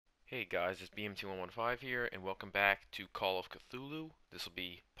Hey guys, it's BM2115 here, and welcome back to Call of Cthulhu. This will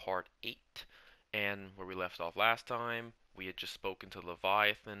be part 8, and where we left off last time, we had just spoken to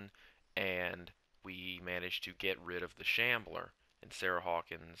Leviathan, and we managed to get rid of the Shambler, and Sarah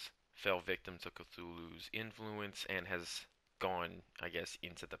Hawkins fell victim to Cthulhu's influence and has gone, I guess,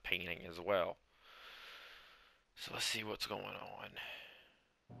 into the painting as well. So let's see what's going on.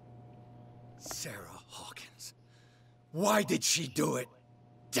 Sarah Hawkins. Why did she do it?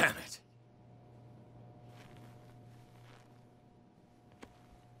 Damn it!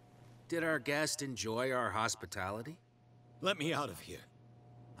 Did our guest enjoy our hospitality? Let me out of here.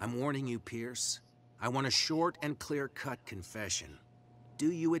 I'm warning you, Pierce. I want a short and clear-cut confession.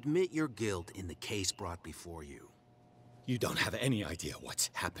 Do you admit your guilt in the case brought before you? You don't have any idea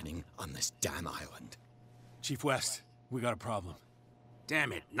what's happening on this damn island. Chief West, we got a problem.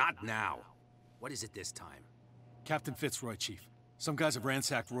 Damn it, not now. What is it this time? Captain Fitzroy, Chief. Some guys have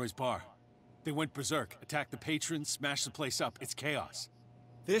ransacked Roy's bar. They went berserk, attacked the patrons, smashed the place up. It's chaos.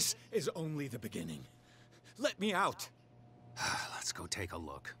 This is only the beginning. Let me out! Let's go take a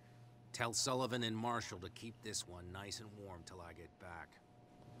look. Tell Sullivan and Marshall to keep this one nice and warm till I get back.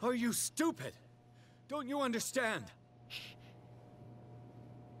 Are you stupid? Don't you understand?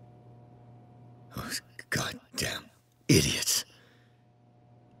 Those goddamn idiots.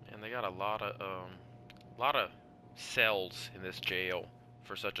 And they got a lot of cells in this jail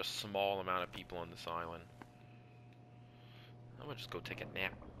for such a small amount of people on this island. I'm gonna just go take a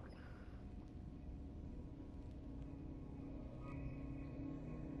nap.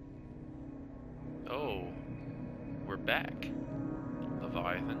 Oh, we're back,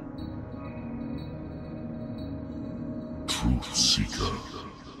 Leviathan. Truth Seeker,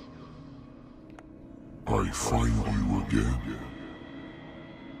 I find you again.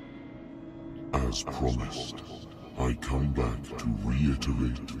 As promised, I come back to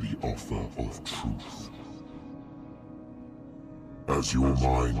reiterate the offer of truth. As your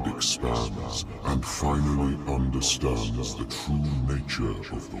mind expands and finally understands the true nature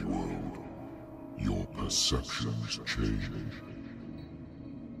of the world, your perceptions change.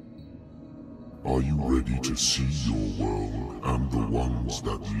 Are you ready to see your world and the ones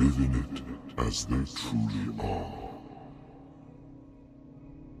that live in it as they truly are?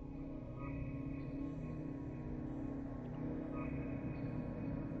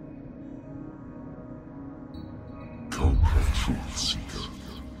 Truth Seeker.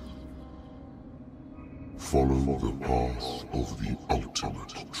 Follow the path of the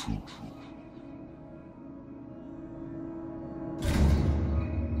ultimate truth.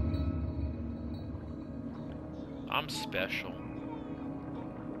 I'm special. I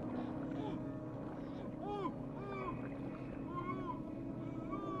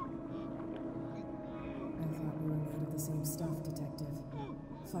thought we were made of the same stuff, Detective.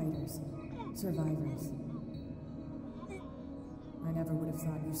 Fighters. Survivors. I never would have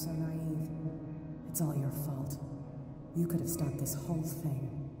thought you so naive. It's all your fault. You could have stopped this whole thing.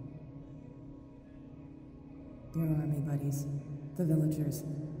 Your army buddies, the villagers,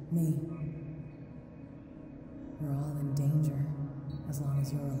 me. We're all in danger, as long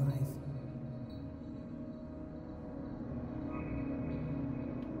as you're alive.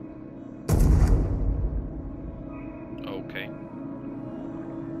 Okay.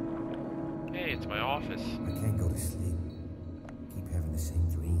 Hey, it's my office. I can't go to sleep. Keep having the same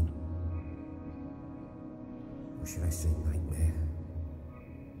dream. Or should I say nightmare?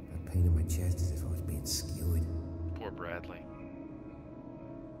 That pain in my chest as if I was being skewered. Poor Bradley.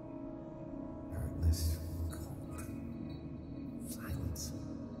 Hurtless, cold, silence.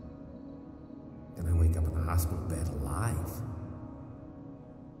 Then I wake up in a hospital bed alive.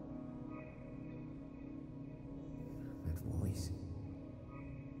 That voice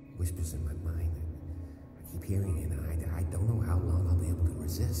whispers in my mind. I keep hearing it, and I don't know how long I'll be able to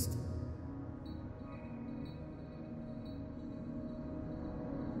resist.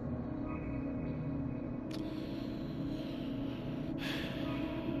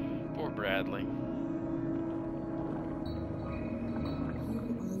 Poor Bradley. Who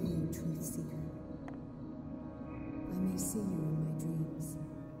are you, Truth Seeker? I may see you in my dreams.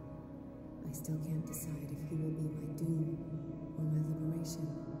 I still can't decide if you will be my doom or my liberation.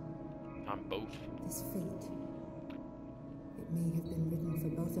 I'm both. This fate, it may have been written for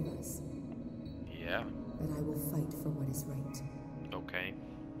both of us, Yeah. but I will fight for what is right. Okay.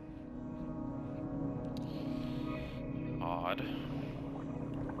 Odd.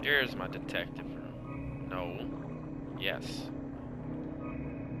 Here's my detective room. No. Yes.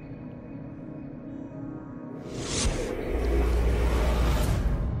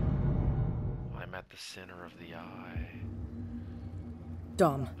 I'm at the center of the eye.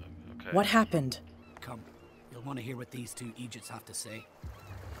 Dom, What happened? Come, you'll want to hear what these two Egypts have to say.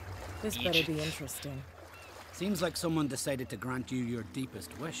 This better be interesting. Seems like someone decided to grant you your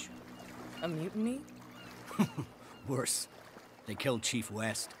deepest wish. A mutiny? Worse. They killed Chief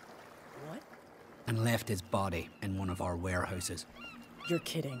West. What? And left his body in one of our warehouses. You're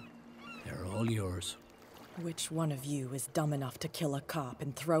kidding. They're all yours. Which one of you is dumb enough to kill a cop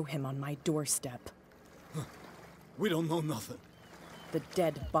and throw him on my doorstep? We don't know nothing. The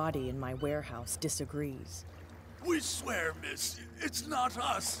dead body in my warehouse disagrees. We swear, miss, it's not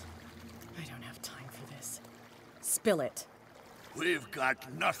us. I don't have time for this. Spill it. We've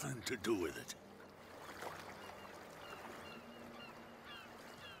got nothing to do with it.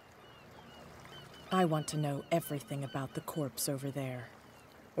 I want to know everything about the corpse over there.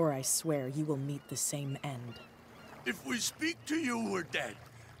 Or I swear you will meet the same end. If we speak to you, we're dead.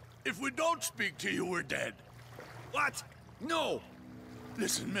 If we don't speak to you, we're dead. What? No!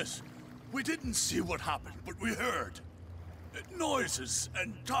 Listen, miss. We didn't see what happened, but we heard. Noises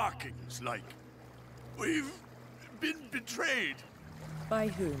and talkings, like. We've been betrayed. By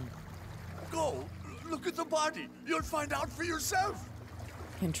whom? Go, look at the body. You'll find out for yourself.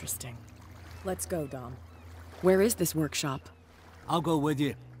 Interesting. Let's go, Dom. Where is this workshop? I'll go with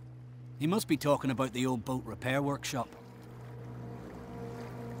you. He must be talking about the old boat repair workshop.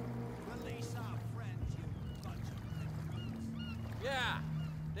 Yeah,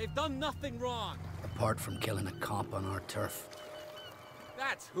 they've done nothing wrong. Apart from killing a cop on our turf.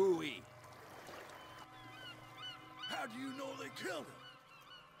 That's hooey. How do you know they killed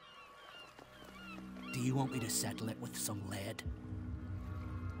him? Do you want me to settle it with some lead?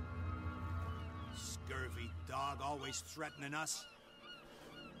 Scurvy dog, always threatening us.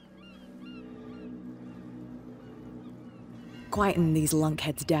 Quieten these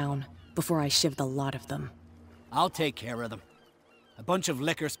lunkheads down before I shiv the lot of them. I'll take care of them. A bunch of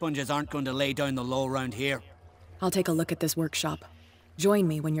liquor sponges aren't going to lay down the law round here. I'll take a look at this workshop. Join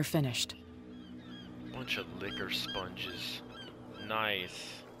me when you're finished. Bunch of liquor sponges. Nice.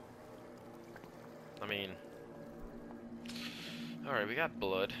 I mean... Alright, we got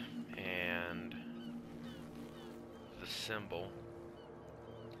blood. And... the symbol.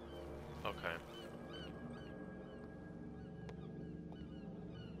 Okay.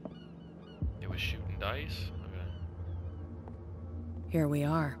 It was shooting dice? Okay. Here we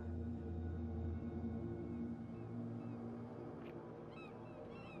are.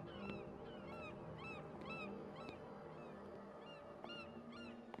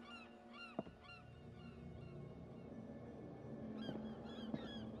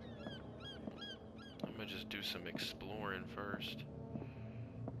 I'm gonna just do some exploring first.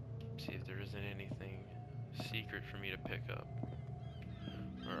 See if there isn't anything secret for me to pick up.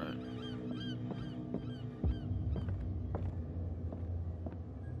 Alright.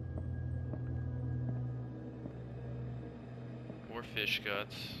 More fish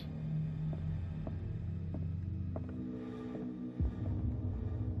guts.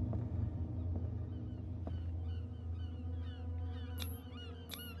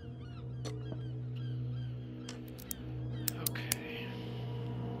 Okay.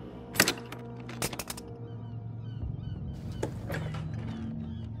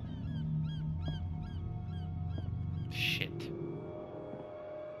 Shit.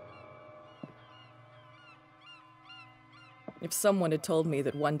 If someone had told me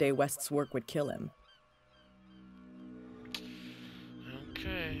that one day West's work would kill him.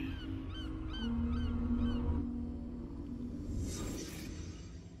 Okay.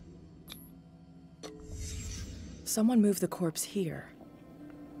 Someone moved the corpse here.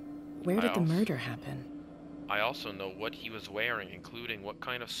 Where did the murder happen? I also know what he was wearing, including what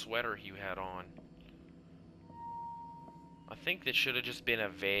kind of sweater he had on. I think that should have just been a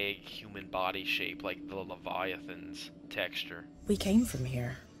vague human body shape, like the Leviathan's texture, We came from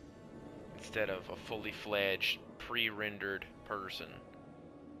here. instead of a fully fledged, pre-rendered person.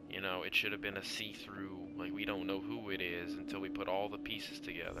 You know, it should have been a see-through, like we don't know who it is until we put all the pieces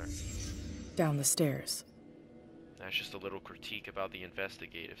together. Down the stairs. That's just a little critique about the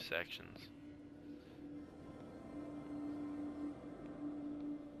investigative sections.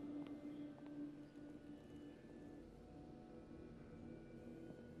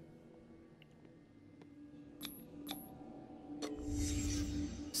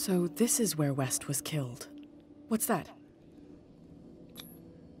 So this is where West was killed. What's that?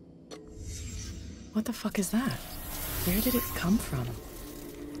 What the fuck is that? Where did it come from?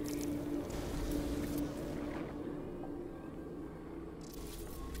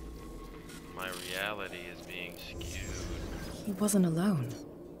 My reality is being skewed. He wasn't alone.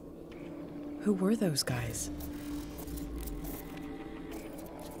 Who were those guys?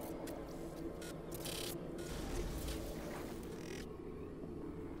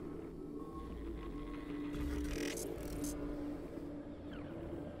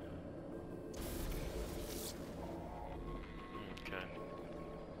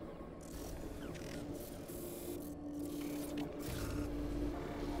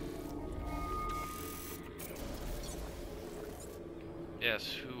 Yes,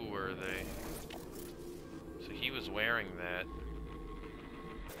 who were they? So he was wearing that.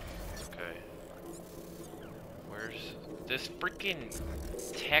 Okay. Where's this freaking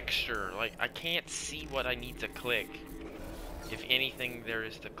texture? Like, I can't see what I need to click. If anything there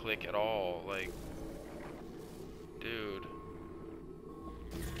is to click at all. Like, dude.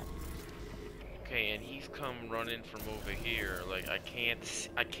 Okay, and he's come running from over here. Like, I can't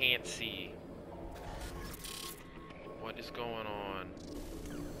see. What is going on?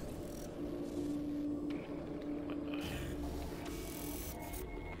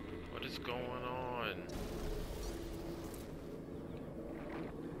 What is going on?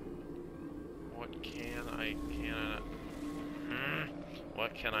 What can I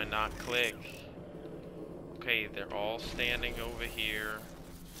what can I not click? Okay, they're all standing over here.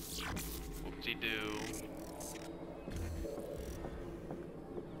 Whoopsie-doo.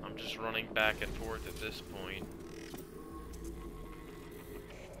 I'm just running back and forth at this point.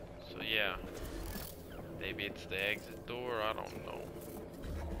 So yeah. Maybe it's the exit door, I don't know.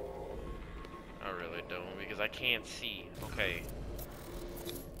 I really don't, because I can't see. Okay.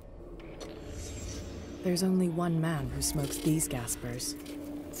 There's only one man who smokes these gaspers.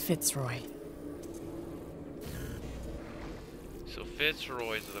 Fitzroy. So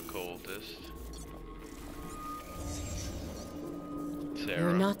Fitzroy's the cultist. Sarah.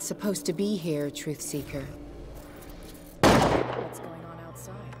 You're not supposed to be here, Truth Seeker. What's going on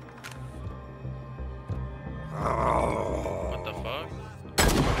outside? What the fuck?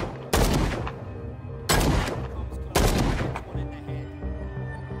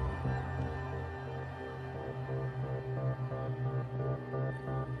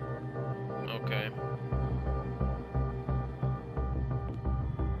 Okay.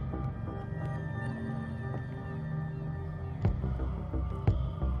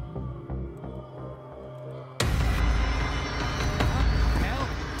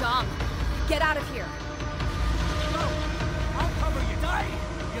 Dom, get out of here! I'll cover you! Die!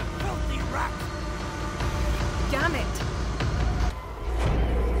 You filthy rat! Damn it!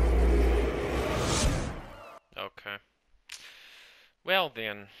 Okay. Well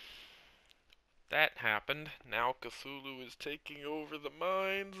then. That happened. Now Cthulhu is taking over the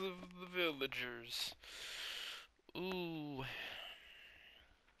minds of the villagers. Ooh.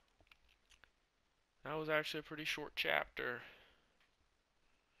 That was actually a pretty short chapter.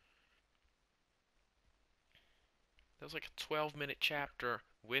 That was like a 12-minute chapter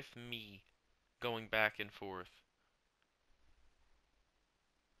with me going back and forth.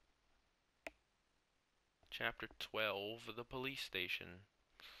 Chapter 12, the police station.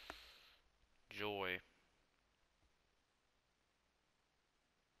 Joy.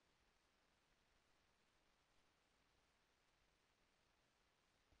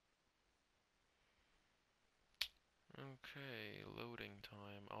 Okay, loading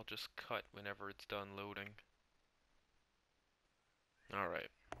time. I'll just cut whenever it's done loading. Alright.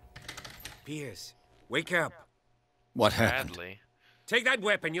 Pierce, wake up. What happened? Bradley. Take that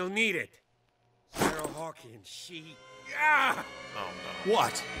weapon, you'll need it. Sarah Hawkins, she... Ah! Oh no.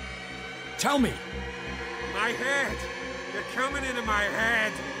 What? Tell me! My head! You're coming into my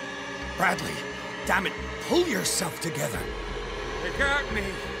head! Bradley, damn it, pull yourself together. You got me.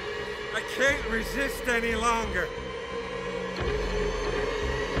 I can't resist any longer.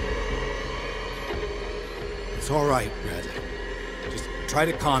 It's all right, Bradley. Just try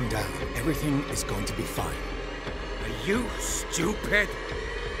to calm down. Everything is going to be fine. Are you stupid?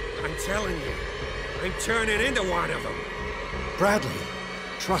 I'm telling you, I'm turning into one of them. Bradley,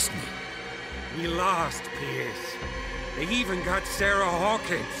 trust me. We lost Pierce. They even got Sarah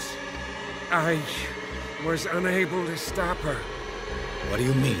Hawkins. I was unable to stop her. What do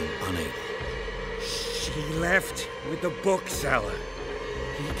you mean, unable? She left with the bookseller.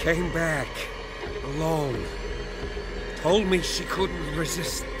 He came back alone. Told me she couldn't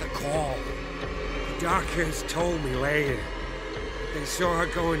resist the call. The doctors told me later that they saw her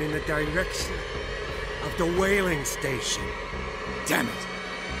going in the direction of the whaling station. Damn it!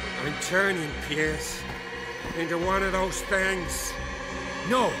 I'm turning, Pierce, into one of those things.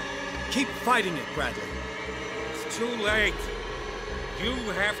 No! Keep fighting it, Bradley. It's too late. You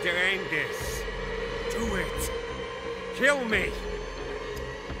have to end this. Do it. Kill me.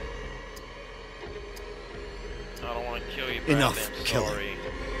 I don't want to kill you, Bradley. Enough I'm killing. sorry.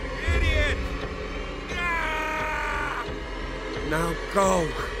 Idiot! Ah! Now go,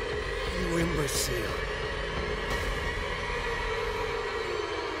 you imbecile.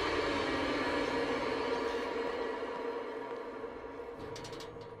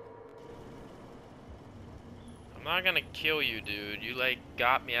 I'm not gonna kill you, dude. You, like,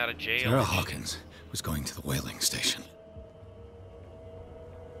 got me out of jail. Sarah Hawkins was going to the whaling station.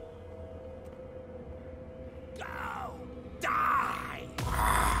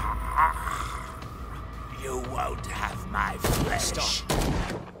 allowed to have my flesh.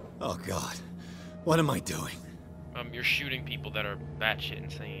 Stop. Oh God. What am I doing? You're shooting people that are batshit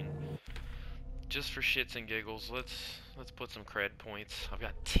insane. Just for shits and giggles, let's put some cred points. I've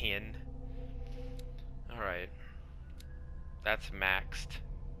got 10. Alright. That's maxed.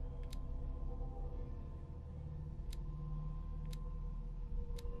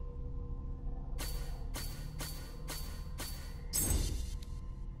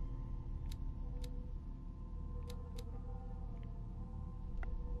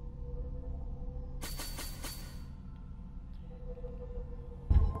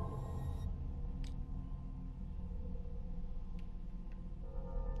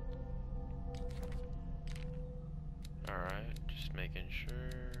 Alright, just making sure.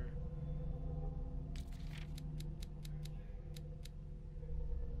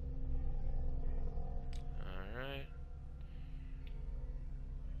 Alright.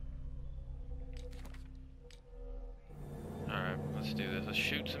 Alright, let's do this. Let's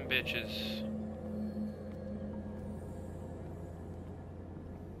shoot some bitches.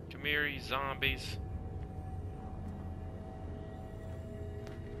 Come here, you zombies.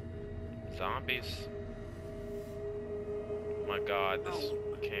 Zombies. My God, this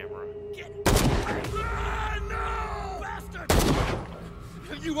camera. Ah, no! Bastard!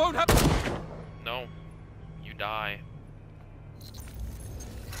 You won't have. No, you die.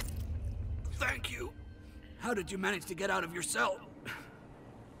 Thank you. How did you manage to get out of your cell?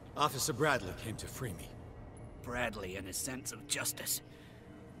 Officer Bradley came to free me. Bradley and his sense of justice.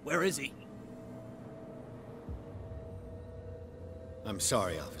 Where is he? I'm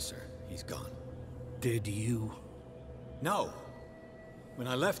sorry, officer. He's gone. Did you? No. When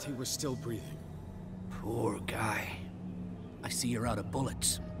I left, he was still breathing. Poor guy. I see you're out of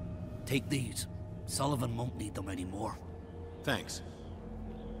bullets. Take these. Sullivan won't need them anymore. Thanks.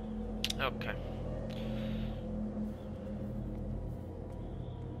 Okay.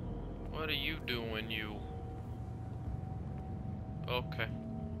 What are you doing, you? Okay.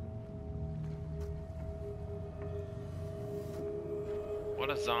 What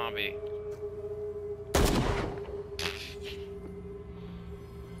a zombie.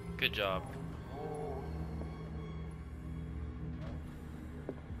 Good job.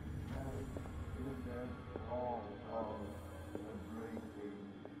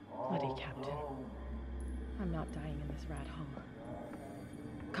 Bloody Captain. I'm not dying in this rat hole.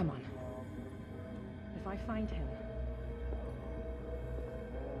 Come on. If I find him...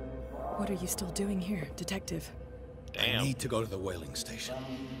 What are you still doing here, Detective? Damn. I need to go to the whaling station.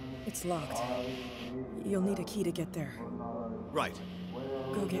 It's locked. You'll need a key to get there. Right.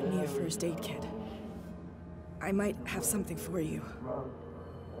 Go get me a first aid kit. I might have something for you.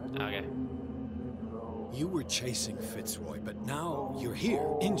 Okay. You were chasing Fitzroy, but now you're here,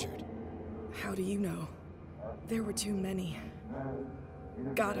 injured. How do you know? There were too many.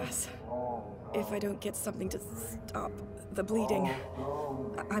 Got us. If I don't get something to stop the bleeding,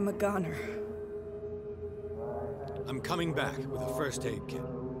 I'm a goner. I'm coming back with a first aid kit.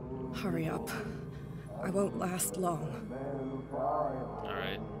 Hurry up. I won't last long.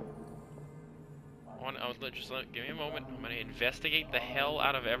 Alright. Give me a moment. I'm gonna investigate the hell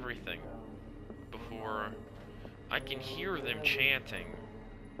out of everything before I can hear them chanting.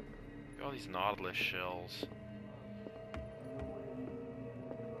 Look at all these Nautilus shells.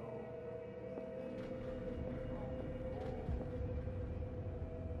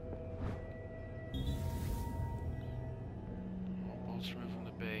 All boats removed from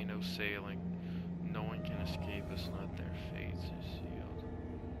the bay, no sailing. No one can escape us, not their fates are sealed.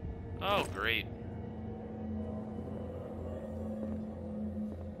 Oh, great.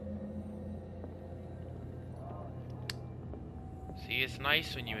 See, it's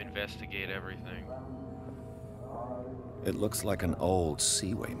nice when you investigate everything. It looks like an old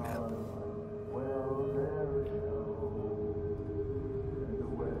Seaway map.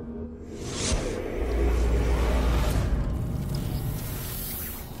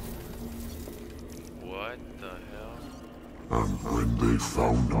 What the hell? And when they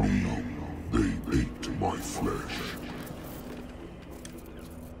found me, they ate my flesh.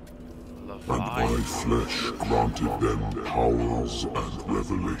 And my flesh granted them powers and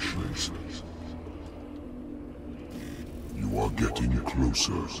revelations. You are getting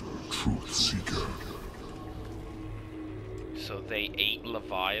closer, Truth Seeker. So they ate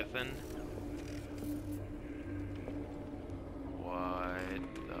Leviathan? What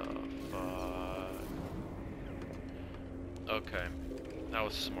the fuck? Okay, that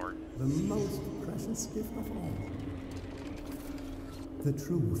was smart. The most precious gift of all. The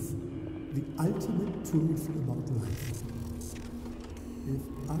truth. The ultimate truth about life. If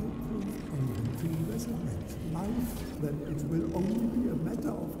I prove anything to resurrect life, then it will only be a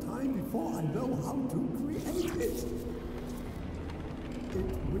matter of time before I know how to create it. It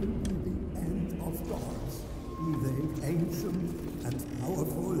will be the end of gods, be they ancient and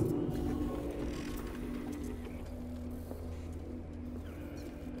powerful.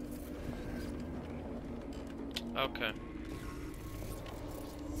 Okay.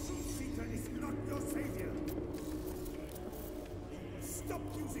 Seeker is not your savior. Stop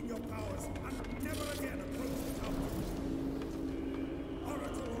using your powers and never again approach the tower.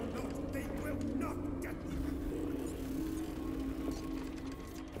 Oracle or not, they will not get you.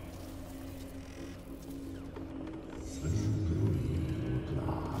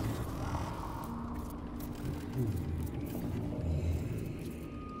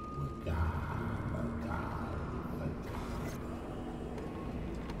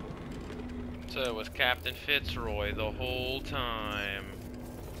 So it was Captain Fitzroy the whole time.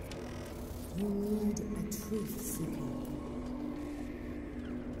 You need a truth seeker.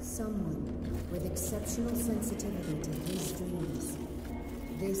 Someone with exceptional sensitivity to his dreams.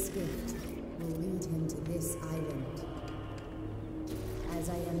 This gift will lead him to this island. As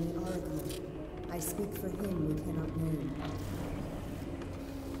I am the Oracle, I speak for him we cannot name.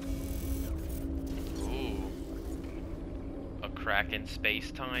 Ooh. A crack in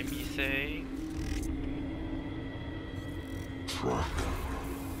space-time, you say?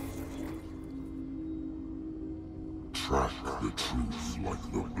 Track the truth like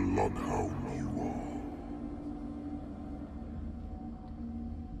the bloodhound you are.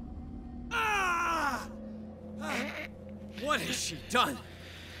 Ah! What has she done?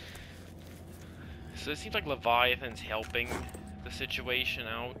 So it seems like Leviathan's helping the situation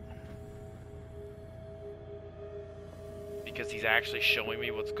out. Because he's actually showing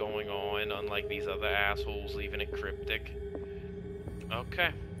me what's going on, unlike these other assholes leaving it cryptic.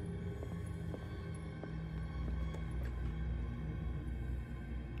 Okay.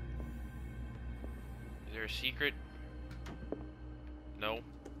 Is there a secret? No?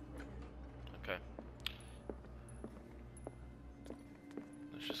 Okay.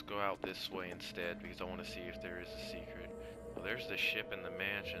 Let's just go out this way instead, because I want to see if there is a secret. Well, there's the ship in the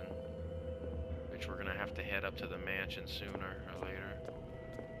mansion, which we're gonna have to head up to the mansion sooner or later.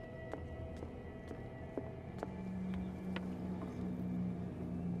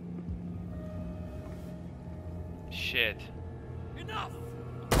 Shit. Enough!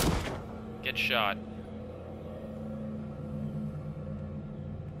 Get shot.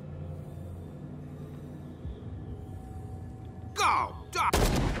 Go!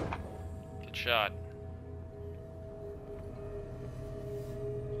 Get shot.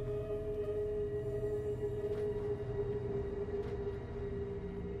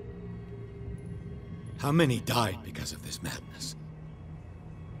 How many died because of this madness?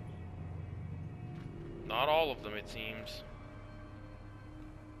 Not all of them, it seems.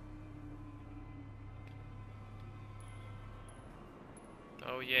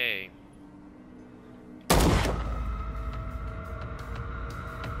 Oh, yay.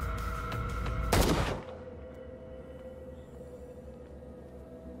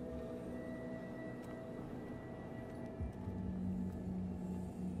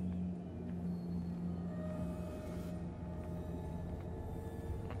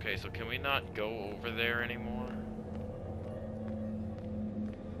 Okay, so can we not go over there anymore?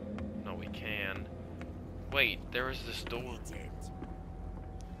 No, we can. Wait, there was this door.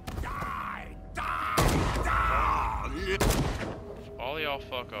 Die! Die! Die! All y'all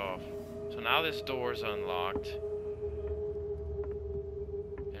fuck off. So now this door's unlocked.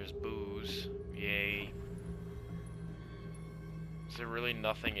 There's booze. Yay. Is there really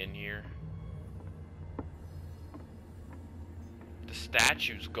nothing in here? The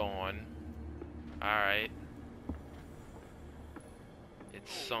statue's gone. Alright.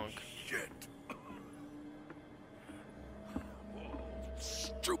 It's sunk. Shit.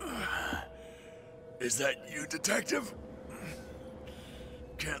 Stupid. Is that you, detective?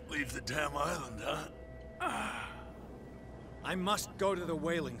 Can't leave the damn island, huh? I must go to the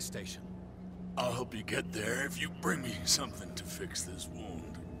whaling station. I'll help you get there if you bring me something to fix this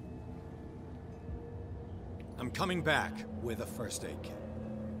wound. I'm coming back with a first aid kit.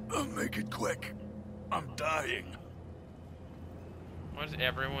 I'll make it quick. I'm dying. Why does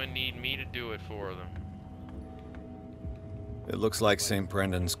everyone need me to do it for them? It looks like St.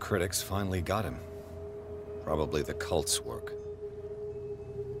 Brendan's critics finally got him. Probably the cult's work.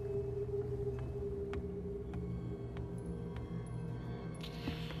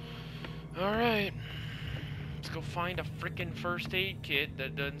 Alright. Let's go find a frickin' first aid kit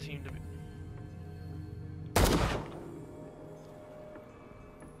that doesn't seem to be...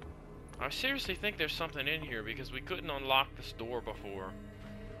 I seriously think there's something in here because we couldn't unlock this door before.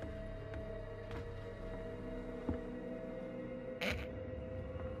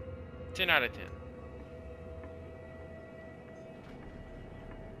 10 out of 10.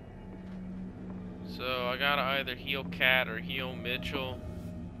 So I gotta either heal Cat or heal Mitchell,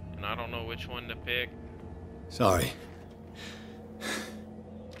 and I don't know which one to pick. Sorry.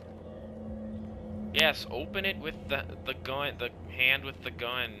 Yes, open it with the gun, the hand with the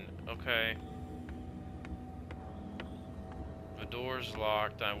gun. Okay. The door's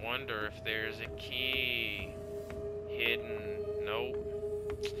locked. I wonder if there's a key hidden. Nope.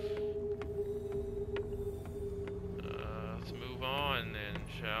 Let's move on then,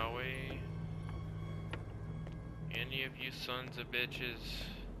 shall we? Any of you sons of bitches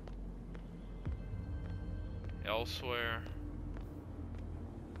elsewhere?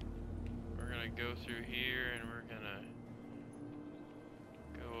 We're gonna go through here and we're gonna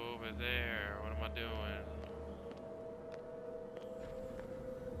go over there. What am I doing?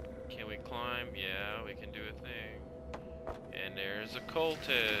 Can we climb? Yeah, we can do a thing. And there's a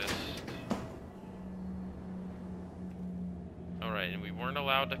cultist. Alright, and we weren't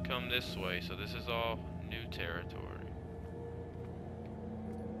allowed to come this way, so this is all new territory.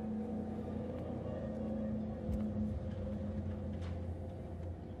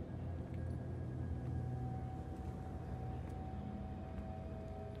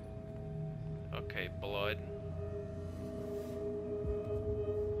 Okay, blood.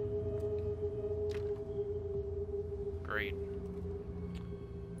 Great.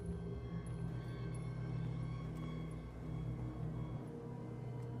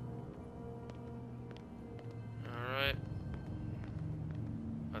 Alright.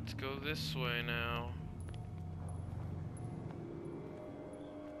 Let's go this way now.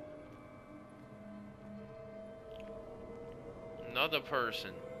 Another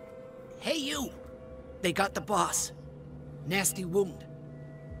person. Hey, you! They got the boss. Nasty wound.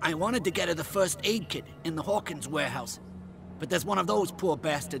 I wanted to get her the first aid kit in the Hawkins warehouse, but there's one of those poor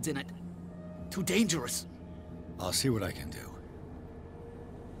bastards in it. Too dangerous. I'll see what I can do.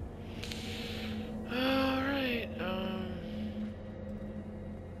 Alright,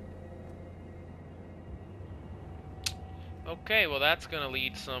 okay, well that's gonna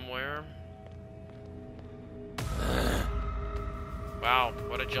lead somewhere. Wow,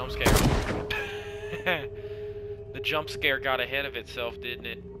 what a jump scare. The jump scare got ahead of itself, didn't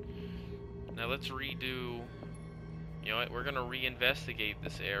it? Now let's redo... You know what, we're gonna reinvestigate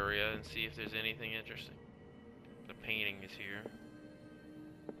this area and see if there's anything interesting. The painting is here.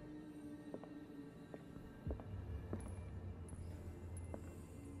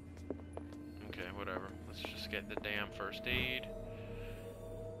 Okay, whatever. Let's just get the damn first aid.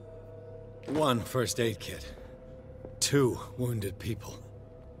 1 first aid kit. 2 wounded people.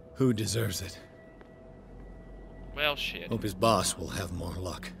 Who deserves it? Well, shit. Hope his boss will have more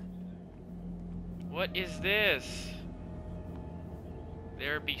luck. What is this?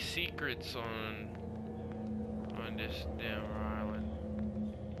 There be secrets on this damn island.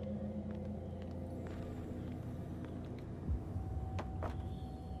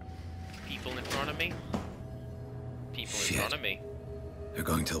 People in front of me? People in front of me. They're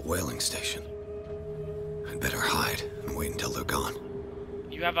going to the whaling station. I'd better hide and wait until they're gone.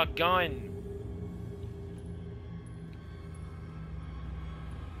 You have a gun.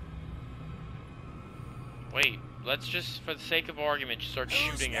 Wait, let's just, for the sake of argument, start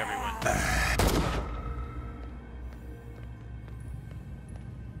shooting everyone.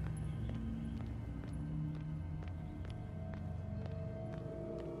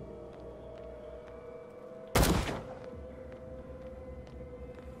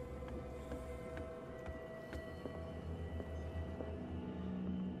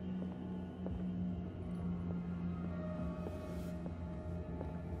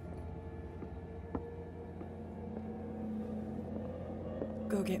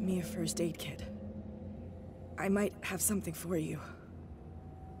 Go get me a first aid kit. I might have something for you.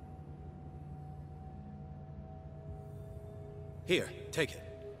 Here, take it.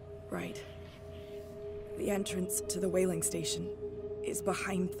 Right. The entrance to the whaling station is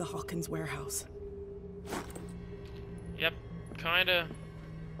behind the Hawkins warehouse. Yep, kinda.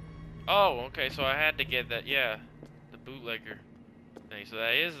 Oh, okay, so I had to get that, yeah. The bootlegger thing. So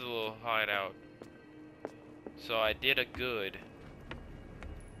that is a little hideout. So I did a good.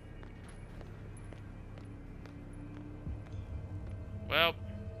 Well.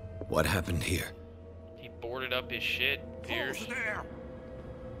 What happened here? He boarded up his shit, Pierce.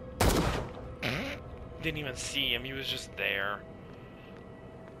 Didn't even see him, he was just there.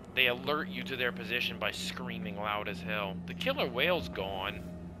 They alert you to their position by screaming loud as hell. The killer whale's gone.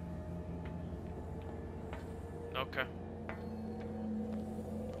 Okay.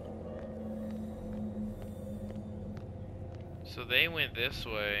 So they went this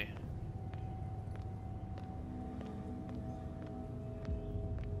way.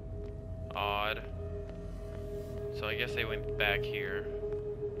 Odd. So I guess they went back here.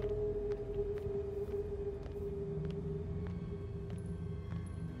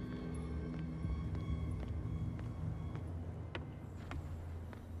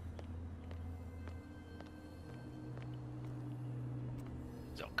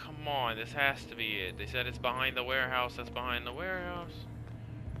 So come on, this has to be it. They said it's behind the warehouse. That's behind the warehouse.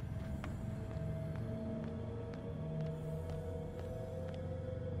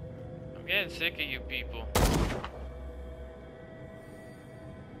 I'm getting sick of you people.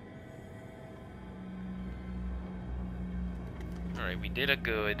 Alright, we did a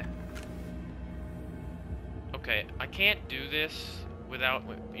good. Okay, I can't do this without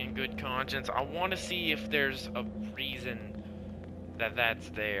in good conscience. I want to see if there's a reason that that's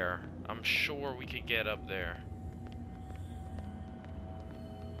there. I'm sure we could get up there.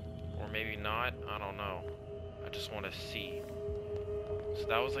 Or maybe not. I don't know. I just want to see. So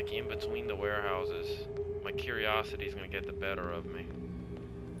that was like in between the warehouses. My curiosity is going to get the better of me.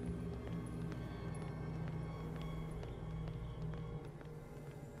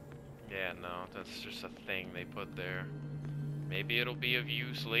 Yeah, no, that's just a thing they put there. Maybe it'll be of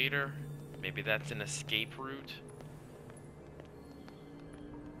use later. Maybe that's an escape route.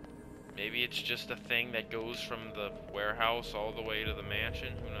 Maybe it's just a thing that goes from the warehouse all the way to the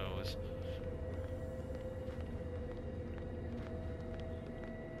mansion. Who knows?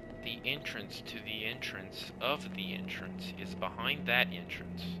 The entrance to the entrance of the entrance is behind that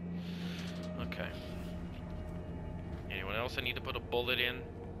entrance. Okay. Anyone else I need to put a bullet in?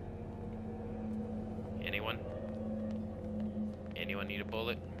 Anyone? Anyone need a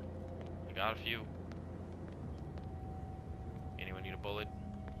bullet? I got a few. Anyone need a bullet?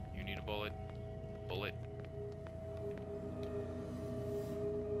 You need a bullet? Bullet.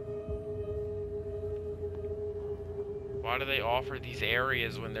 Why do they offer these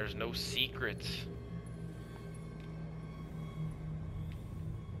areas when there's no secrets?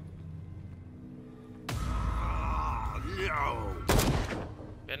 No.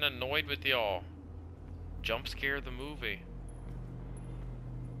 Been annoyed with y'all. Jump scare the movie.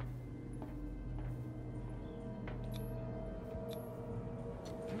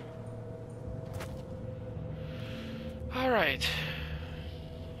 Alright.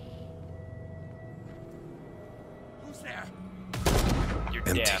 Who's there? You're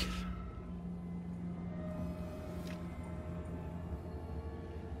Empty. deaf.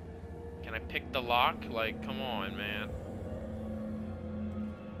 Can I pick the lock? Like, come on, man.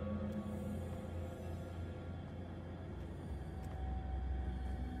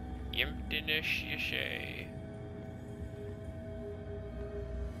 Emptiness, you say.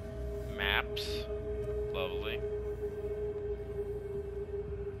 Maps. Lovely.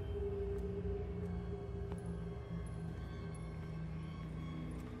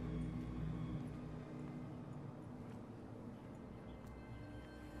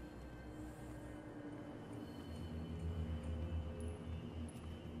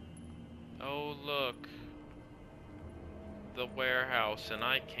 Oh, look. The warehouse, and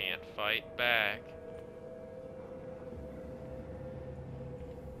I can't fight back.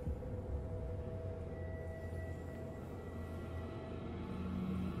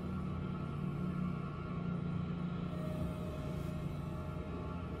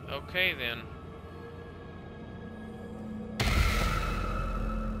 Okay, then.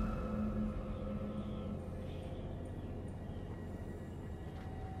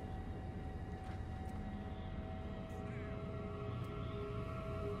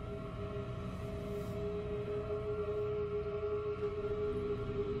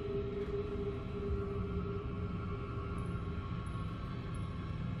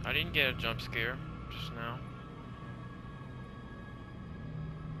 I didn't get a jump scare just now.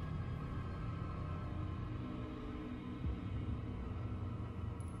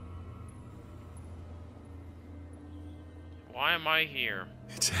 Why am I here?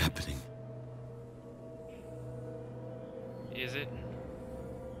 It's happening. Is it?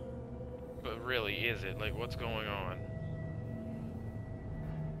 But really, is it? Like, what's going on?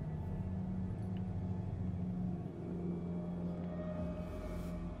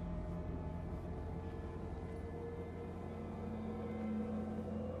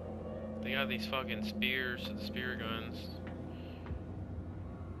 They got these fucking spears, the spear guns.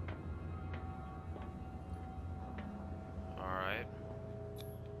 Alright.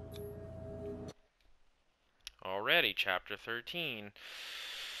 Already, chapter 13.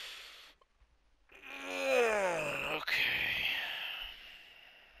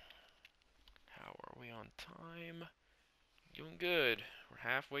 we on time? Doing good. We're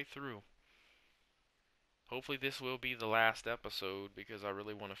halfway through. Hopefully this will be the last episode because I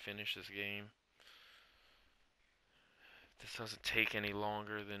really want to finish this game. If this doesn't take any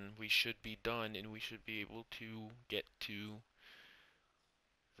longer, then we should be done and we should be able to get to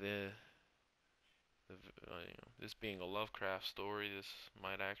the this being a Lovecraft story. This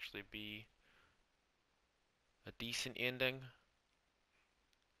might actually be a decent ending.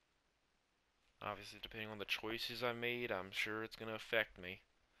 Obviously, depending on the choices I made, I'm sure it's gonna affect me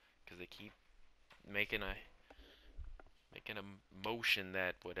because they keep making a motion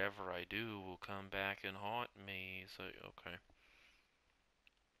that whatever I do will come back and haunt me. So okay.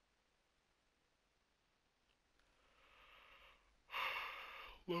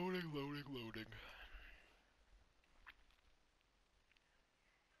 Loading, loading, loading.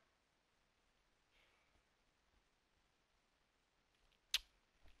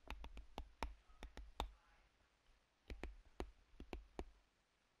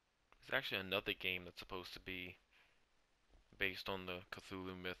 There's actually another game that's supposed to be based on the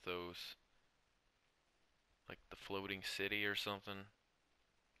Cthulhu mythos, like the Floating City or something.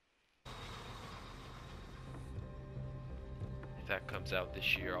 If that comes out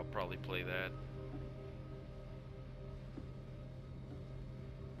this year, I'll probably play that.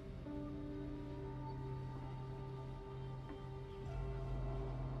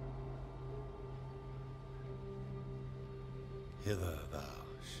 Hither thou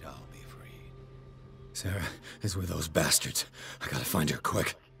shalt be freed. Sarah is with those bastards. I gotta find her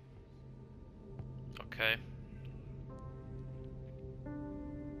quick. Okay.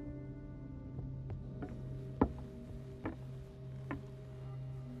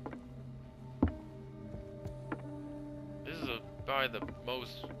 This is probably the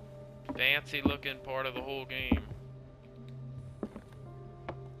most fancy looking part of the whole game.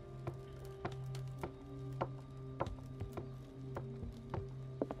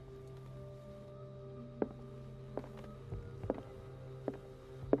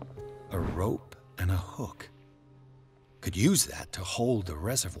 A rope and a hook. Could use that to hold the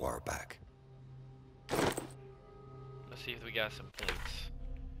reservoir back. Let's see if we got some points.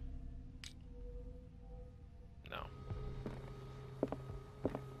 No.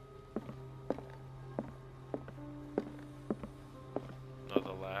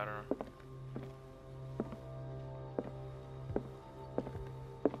 Another ladder.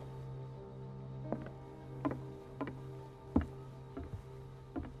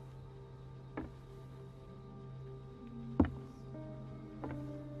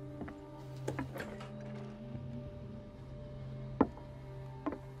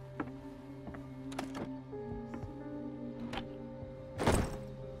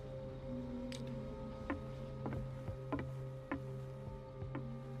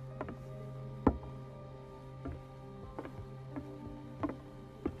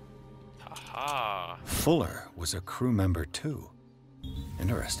 Aha. Fuller was a crew member too.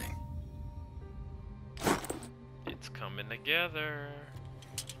 Interesting. It's coming together.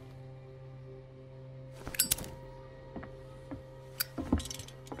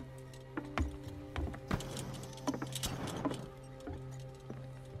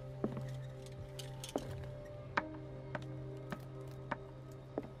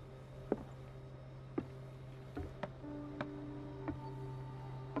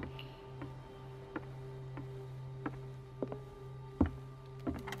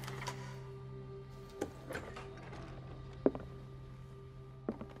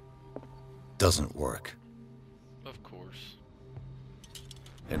 Doesn't work. Of course.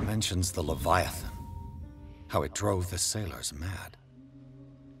 It mentions the Leviathan. How it drove the sailors mad.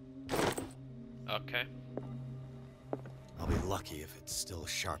 Okay. I'll be lucky if it's still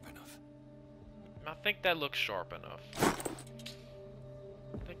sharp enough. I think that looks sharp enough.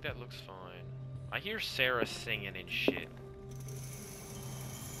 I think that looks fine. I hear Sarah singing and shit.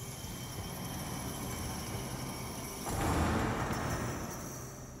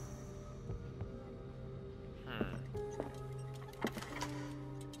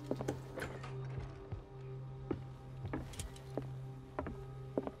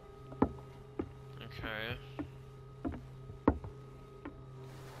 Okay.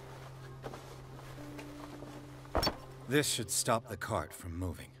 This should stop the cart from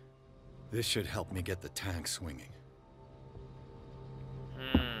moving. This should help me get the tank swinging.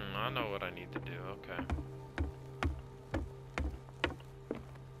 I know what I need to do, okay.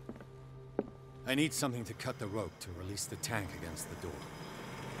 I need something to cut the rope to release the tank against the door.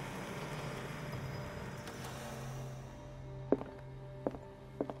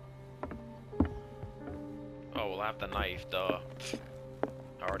 Oh, we'll have the knife, duh.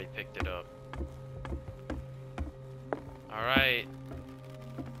 I already picked it up. Alright.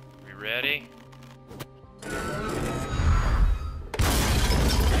 We ready?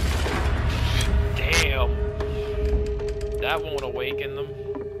 Damn! That won't awaken them.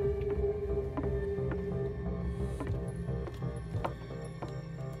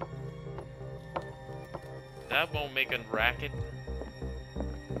 That won't make a racket.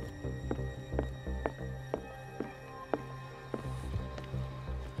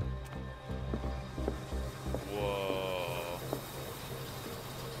 Whoa.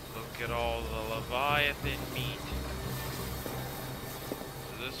 Look at all the Leviathan meat.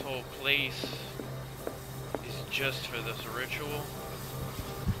 So this whole place is just for this ritual.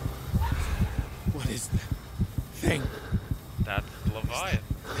 What is that thing? That's Leviathan.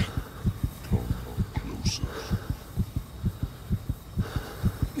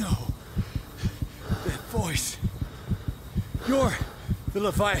 No. That voice. You're the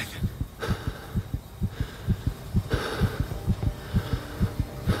Leviathan.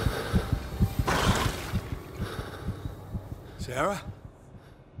 Sarah?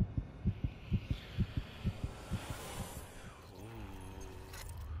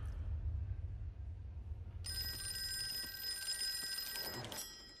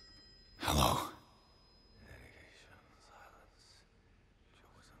 Hello.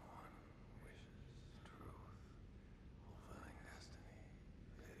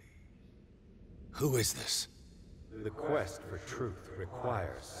 Who is this? The quest for truth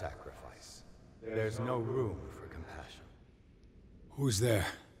requires sacrifice. There's no room for compassion. Who's there?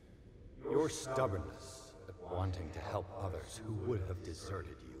 Your stubbornness at wanting to help others who would have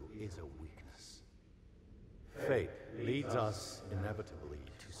deserted you is a weakness. Fate leads us inevitably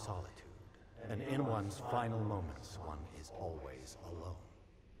to solitude, and in one's final moments, one is always alone.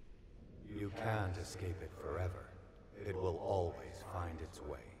 You can't escape it forever. It will always find its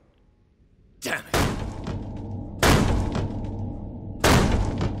way. Damn it!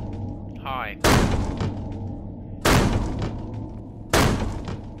 Hi.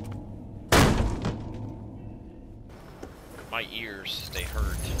 My ears, they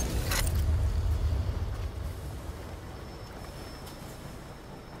hurt.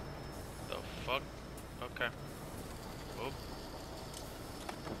 The fuck? Okay. Whoop.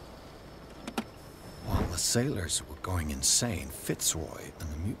 While the sailors were going insane, Fitzroy and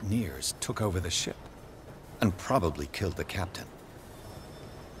the mutineers took over the ship and probably killed the captain.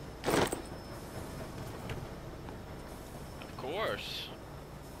 Of course.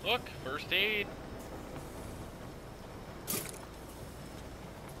 Look, first aid.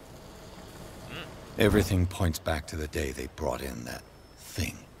 Everything points back to the day they brought in that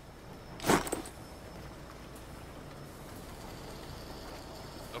thing.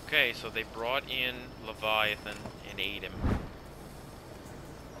 Okay, so they brought in Leviathan and ate him.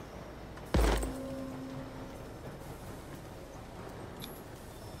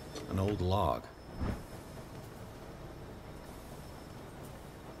 An old log.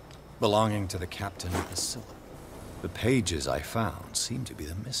 Belonging to the captain of the Scylla. The pages I found seem to be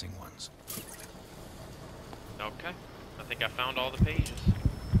the missing ones. Okay, I think I found all the pages.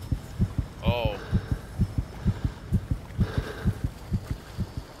 Oh.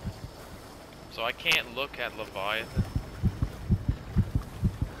 So I can't look at Leviathan.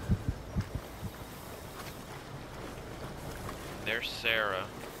 There's Sarah.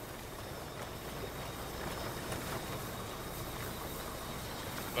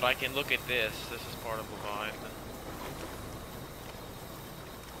 But I can look at this. This is part of Leviathan.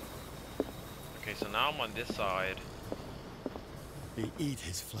 Okay, so now I'm on this side. They eat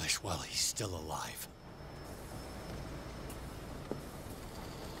his flesh while he's still alive.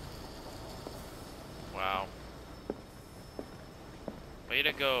 Wow. Way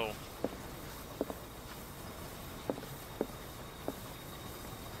to go.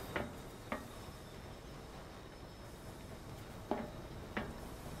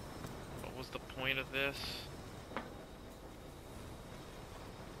 What was the point of this?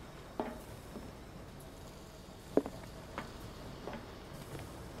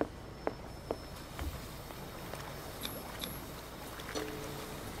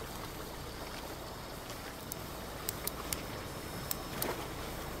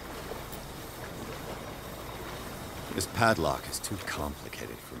 This padlock is too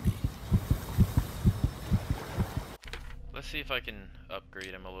complicated for me. Let's see if I can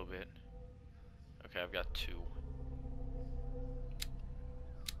upgrade him a little bit. Okay, I've got 2.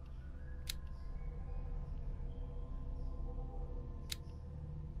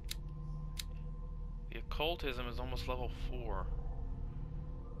 The occultism is almost level 4.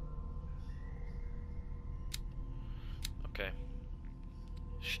 Okay.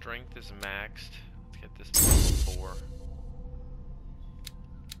 Strength is maxed. Let's get this to level 4.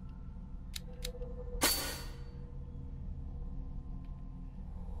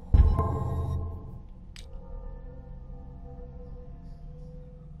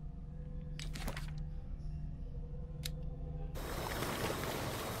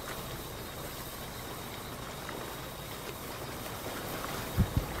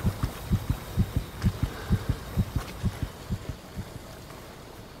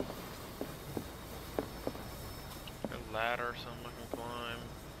 ladder or something I can climb?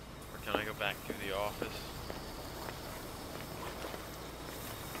 Or can I go back to the office?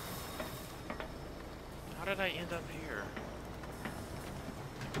 How did I end up here?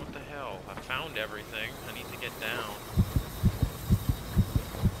 What the hell? I found everything. I need to get down.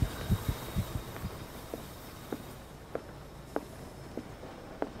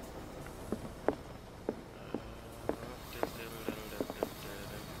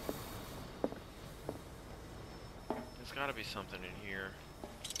 There's gotta be something in here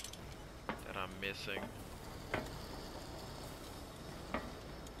that I'm missing.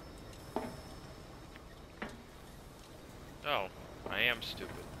 Oh, I am stupid.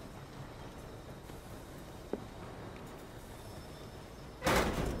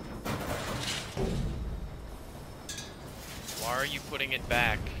 Why are you putting it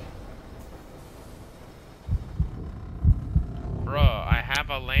back? Bruh, I have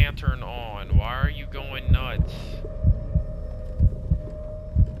a lantern on. Why are you going nuts?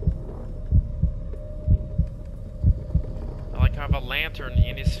 I like have a lantern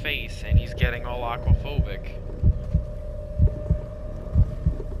in his face and he's getting all aquaphobic.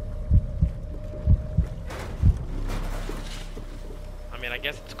 I mean, I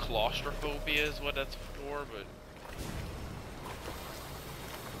guess it's claustrophobia is what that's for, but...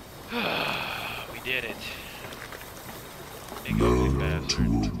 we did it. Big ugly bastard.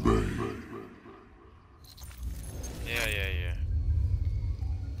 Yeah.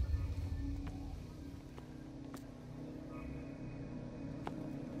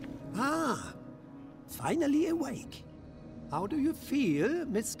 Ah, finally awake. How do you feel,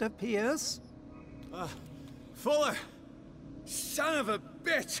 Mr. Pierce? Fuller! Son of a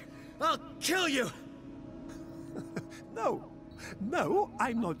bitch! I'll kill you! No,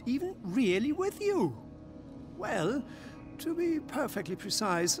 I'm not even really with you. Well, to be perfectly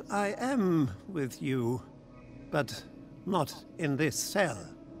precise, I am with you. But not in this cell.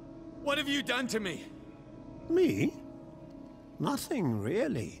 What have you done to me? Me? Nothing,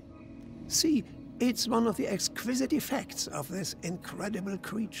 really. See, it's one of the exquisite effects of this incredible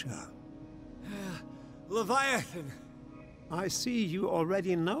creature. Leviathan! I see you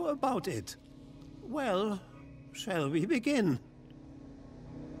already know about it. Well, shall we begin?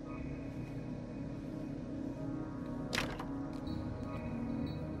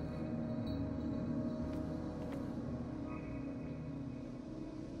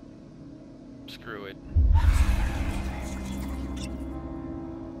 Screw it.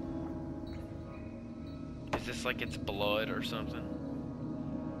 Is this like it's blood or something?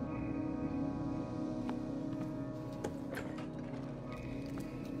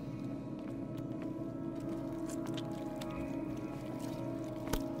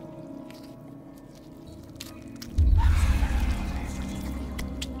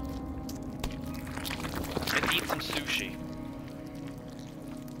 Let's eat some sushi.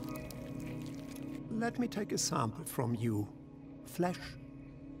 Let me take a sample from you. Flesh,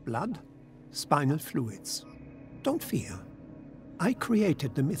 blood, spinal fluids. Don't fear. I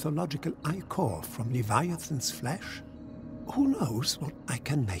created the mythological ichor from Leviathan's flesh. Who knows what I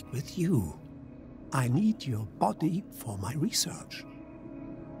can make with you? I need your body for my research.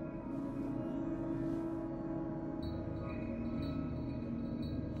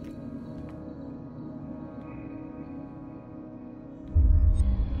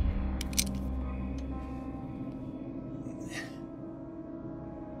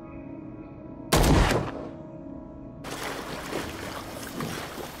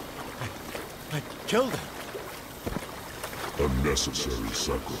 Killed him. A necessary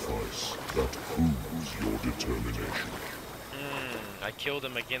sacrifice that proves your determination. I killed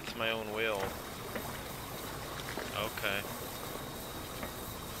him against my own will. Okay.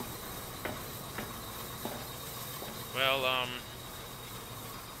 Well,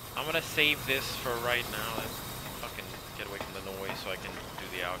 I'm gonna save this for right now. Let's fucking get away from the noise so I can do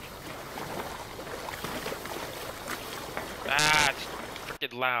the outro. Ah, it's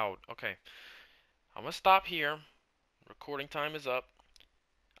freaking loud. Okay. I'm gonna stop here. Recording time is up.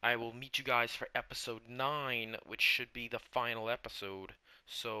 I will meet you guys for episode 9, which should be the final episode.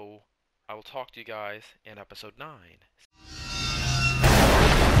 So, I will talk to you guys in episode 9.